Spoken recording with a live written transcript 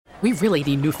we really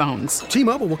need new phones.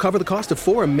 T-Mobile will cover the cost of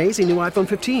 4 amazing new iPhone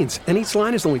 15s, and each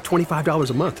line is only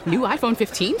 $25 a month. New iPhone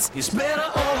 15s? It's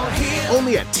better over here.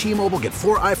 Only at T-Mobile, get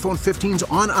 4 iPhone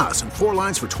 15s on us and 4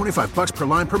 lines for $25 per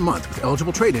line per month with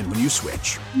eligible trade-in when you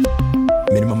switch.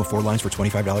 Minimum of 4 lines for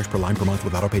 $25 per line per month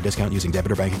with autopay discount using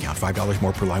debit or bank account. $5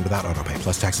 more per line without autopay,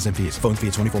 plus taxes and fees. Phone fee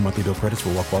at 24 monthly bill credits for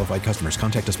well-qualified customers.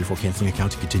 Contact us before canceling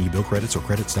account to continue bill credits or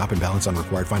credit stop and balance on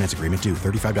required finance agreement due.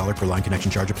 $35 per line connection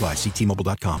charge applies. See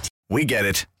T-Mobile.com. We get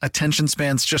it. Attention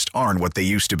spans just aren't what they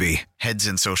used to be. Heads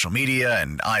in social media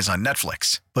and eyes on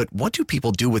Netflix. But what do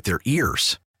people do with their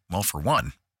ears? Well, for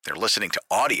one, they're listening to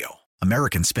audio.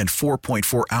 Americans spend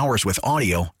 4.4 hours with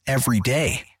audio every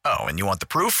day. Oh, and you want the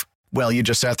proof? Well, you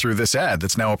just sat through this ad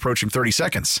that's now approaching 30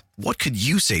 seconds. What could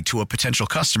you say to a potential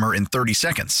customer in 30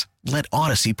 seconds? Let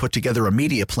Odyssey put together a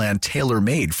media plan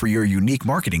tailor-made for your unique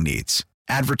marketing needs.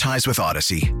 Advertise with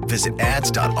Odyssey. Visit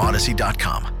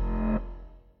ads.odyssey.com.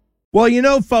 Well,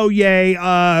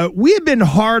 Fauria, we have been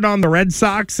hard on the Red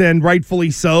Sox, and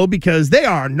rightfully so, because they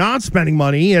are not spending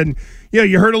money. And,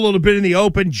 you heard a little bit in the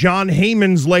open, John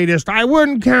Heyman's latest, I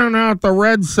wouldn't count out the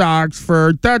Red Sox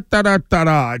for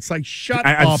da-da-da-da-da. It's like, shut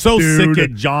up, I'm so dude. sick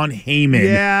of John Heyman.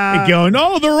 Yeah. And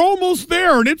going, they're almost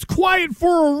there, and it's quiet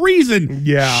for a reason.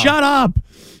 Yeah. Shut up.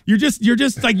 You're just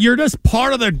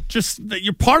part of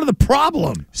you're part of the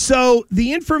problem. So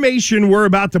the information we're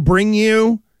about to bring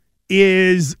you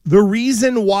is the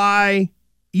reason why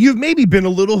you've maybe been a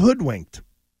little hoodwinked,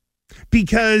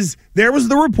 because there was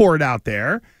the report out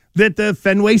there that the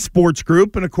Fenway Sports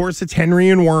Group, and of course it's Henry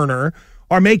and Werner,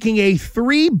 are making a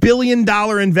 $3 billion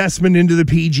investment into the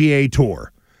PGA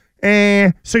Tour.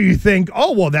 So you think,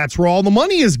 that's where all the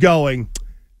money is going.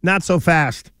 Not so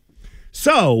fast.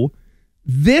 So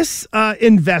this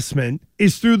investment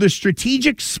is through the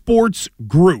Strategic Sports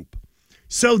Group.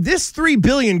 So this $3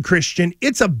 billion, Christian,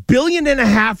 it's $1.5 billion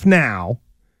now,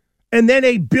 and then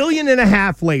 $1.5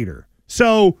 billion later.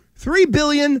 So $3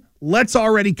 billion, let's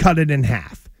already cut it in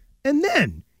half. And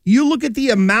then you look at the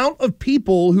amount of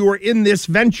people who are in this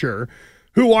venture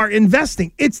who are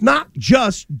investing. It's not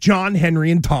just John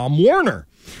Henry and Tom Werner.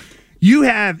 You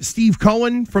have Steve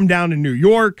Cohen from down in New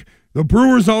York, the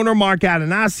Brewers owner, Mark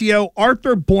Atanasio,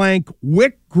 Arthur Blank,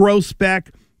 Wick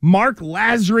Grossbeck, Mark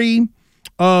Lazary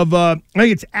of, I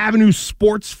think it's Avenue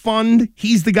Sports Fund.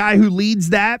 He's the guy who leads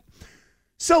that.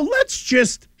 So let's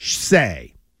just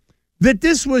say that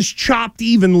this was chopped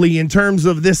evenly in terms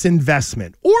of this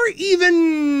investment, or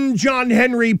even John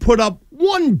Henry put up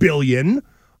 $1 billion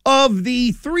of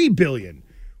the $3 billion,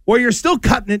 where you're still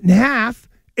cutting it in half,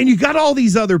 and you got all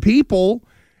these other people,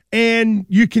 and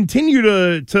you continue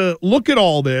to look at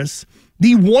all this.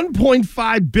 The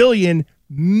 $1.5 billion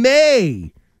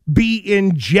may be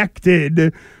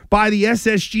injected by the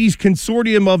SSG's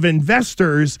consortium of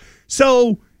investors.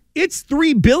 So it's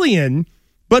 $3 billion.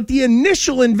 But the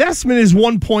initial investment is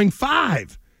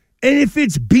 1.5. And if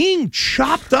it's being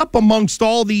chopped up amongst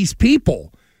all these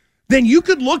people, then you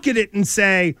could look at it and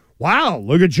say, wow,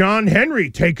 look at John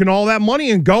Henry taking all that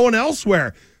money and going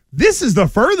elsewhere. This is the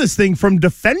furthest thing from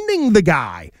defending the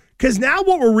guy. Because now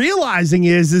what we're realizing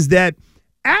is that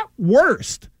at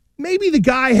worst, maybe the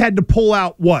guy had to pull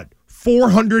out,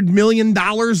 $400 million,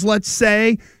 let's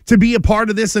say, to be a part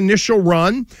of this initial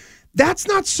run. That's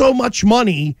not so much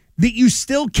money that you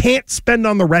still can't spend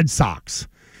on the Red Sox.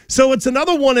 So it's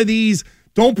another one of these,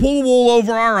 don't pull the wool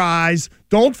over our eyes,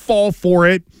 don't fall for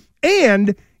it. And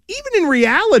even in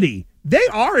reality, they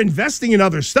are investing in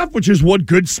other stuff, which is what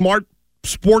good, smart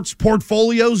sports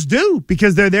portfolios do,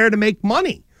 because they're there to make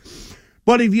money.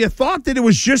 But if you thought that it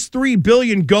was just $3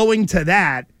 billion going to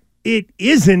that, it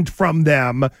isn't from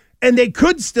them, and they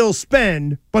could still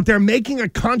spend, but they're making a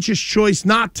conscious choice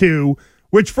not to,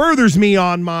 which furthers me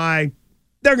on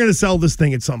they're going to sell this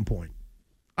thing at some point.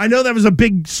 I know that was a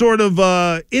big sort of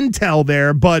intel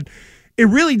there, but it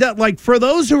really does. Like, for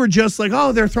those who are just like,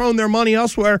 they're throwing their money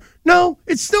elsewhere. No,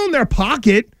 it's still in their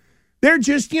pocket. They're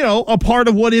just, a part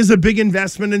of what is a big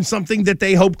investment in something that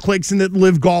they hope clicks and that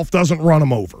Live Golf doesn't run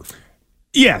them over.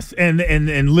 Yes,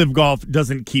 and Live Golf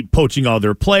doesn't keep poaching all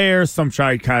their players. Some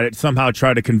somehow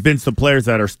try to convince the players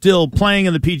that are still playing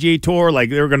in the PGA Tour, like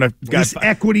they're going to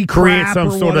equity create crap some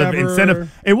or sort whatever. of incentive.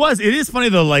 It is funny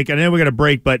though. Like, I know we got a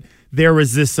break, but there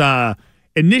was this.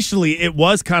 Initially, it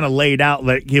was kind of laid out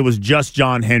like it was just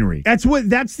John Henry. That's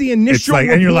the initial. Like,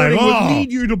 and you're like, would lead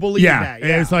you to believe that. Yeah,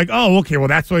 and it's like, okay, well,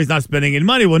 that's why he's not spending any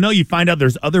money. Well, no, you find out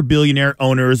there's other billionaire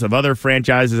owners of other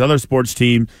franchises, other sports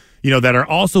teams, that are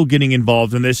also getting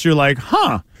involved in this. You're like,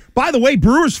 By the way,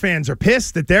 Brewers fans are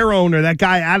pissed that their owner, that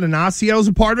guy Atanasio, is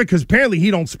a part of it, because apparently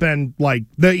he doesn't spend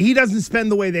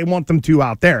the way they want them to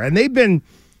out there. And they've been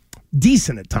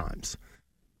decent at times.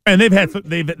 And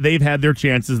they've had their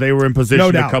chances. They were in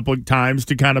position a couple of times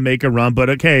to kind of make a run, but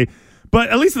okay. But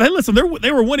at least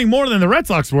they were winning more than the Red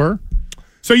Sox were.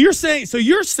 So you're saying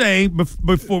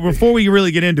before we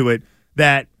really get into it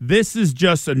that this is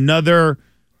just another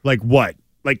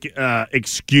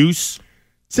excuse?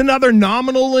 It's another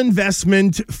nominal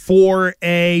investment for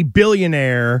a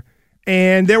billionaire,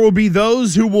 and there will be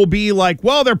those who will be like,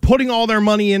 well, they're putting all their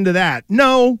money into that.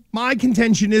 No, my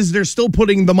contention is they're still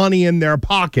putting the money in their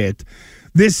pocket.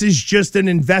 This is just an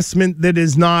investment that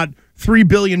is not $3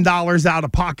 billion out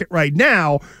of pocket right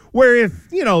now, where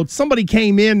if, somebody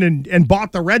came in and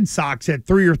bought the Red Sox at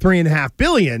 $3 or $3.5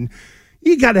 billion,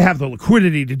 you got to have the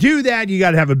liquidity to do that. You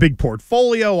got to have a big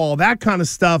portfolio, all that kind of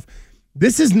stuff.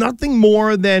 This is nothing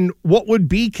more than what would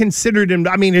be considered,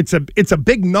 it's a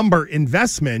big number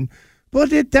investment,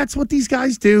 but that's what these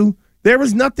guys do. There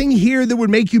was nothing here that would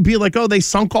make you be like, oh, they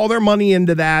sunk all their money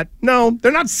into that. No,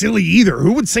 they're not silly either.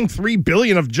 Who would sink $3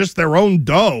 billion of just their own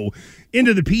dough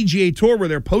into the PGA Tour where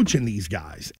they're poaching these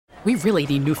guys? We really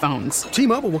need new phones.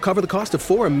 T-Mobile will cover the cost of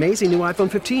 4 amazing new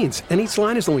iPhone 15s, and each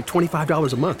line is only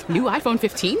 $25 a month. New iPhone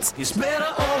 15s? It's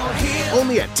better over here.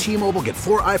 Only at T-Mobile, get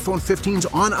 4 iPhone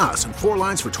 15s on us and 4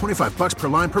 lines for $25 per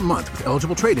line per month with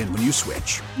eligible trade-in when you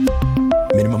switch.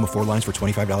 Minimum of 4 lines for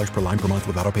 $25 per line per month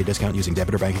with autopay discount using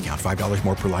debit or bank account. $5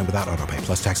 more per line without autopay,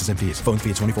 plus taxes and fees. Phone fee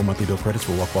at 24 monthly bill credits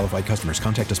for well-qualified customers.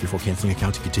 Contact us before canceling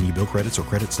account to continue bill credits or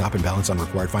credit stop and balance on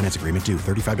required finance agreement due.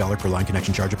 $35 per line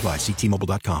connection charge applies. See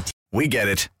T-Mobile.com. We get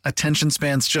it. Attention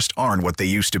spans just aren't what they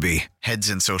used to be. Heads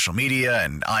in social media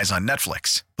and eyes on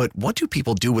Netflix. But what do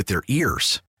people do with their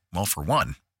ears? Well, for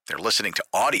one, they're listening to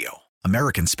audio.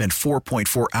 Americans spend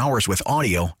 4.4 hours with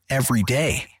audio every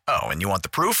day. Oh, and you want the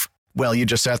proof? Well, you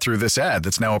just sat through this ad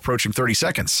that's now approaching 30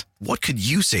 seconds. What could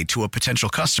you say to a potential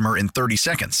customer in 30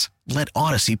 seconds? Let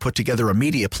Odyssey put together a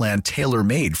media plan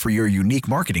tailor-made for your unique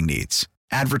marketing needs.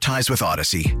 Advertise with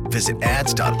Odyssey. Visit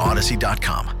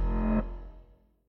ads.odyssey.com.